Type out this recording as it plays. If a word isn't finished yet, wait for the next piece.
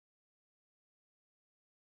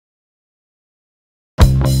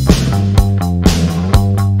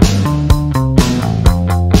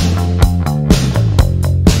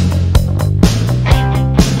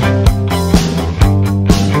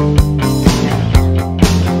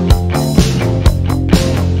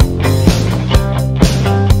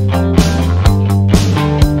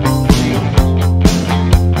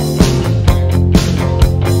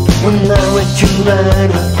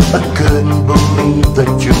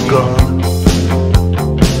gone.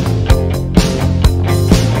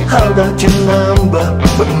 Called out your number,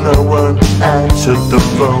 but no one answered the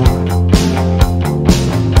phone.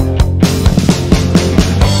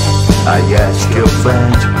 I asked your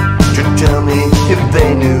friends to tell me if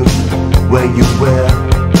they knew where you were.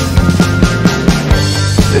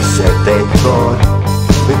 They said they thought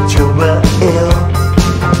that you were ill.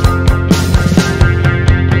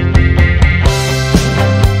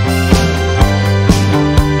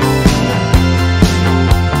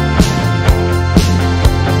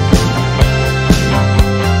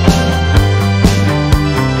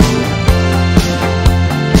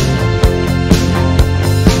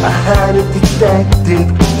 I had a detective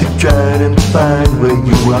to try and find where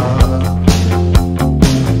you are.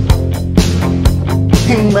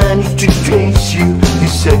 He managed to trace you. He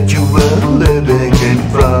said you were living in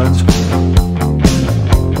France.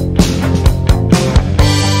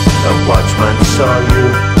 A watchman saw you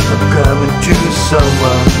coming to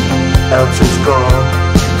someone else's car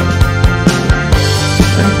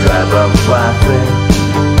and drive up laughing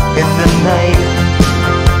in the night.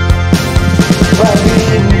 Why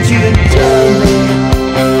didn't you tell me?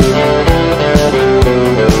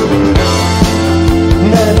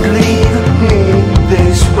 Not leave me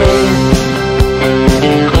this way.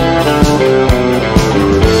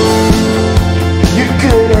 You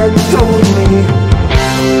could have told me.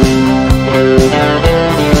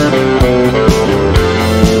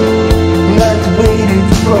 Not waited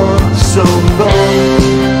for so long.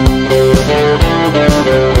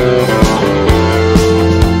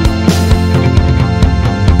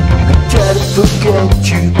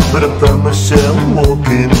 Forget you, but I found myself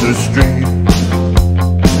walking the street.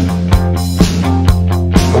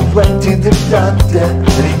 I went to the doctor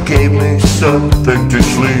and he gave me something to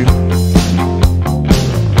sleep.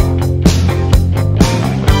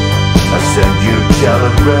 I sent you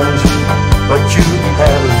telegrams, but you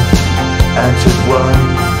haven't answered one.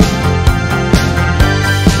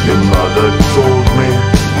 Your mother told me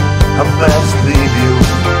I must leave you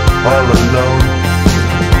all alone.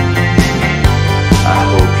 I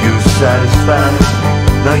hope you're satisfied.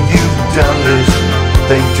 Now you've done this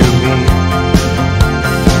thing to me.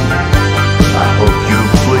 I hope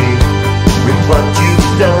you're pleased with what you've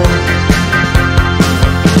done.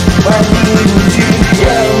 Why didn't you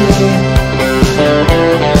tell me?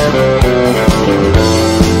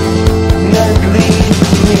 Not leave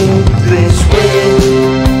me this way.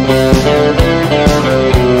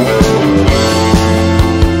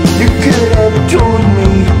 You could have told me.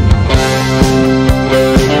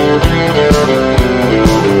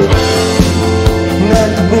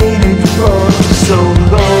 Not waited for so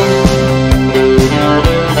long.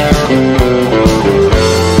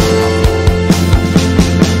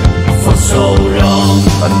 For so long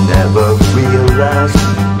I never realized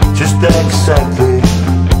just exactly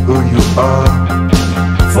who you are.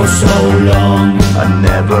 For so long I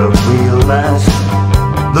never realized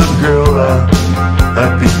the girl I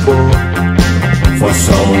had before. For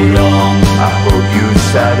so long I hope you're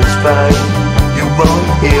satisfied.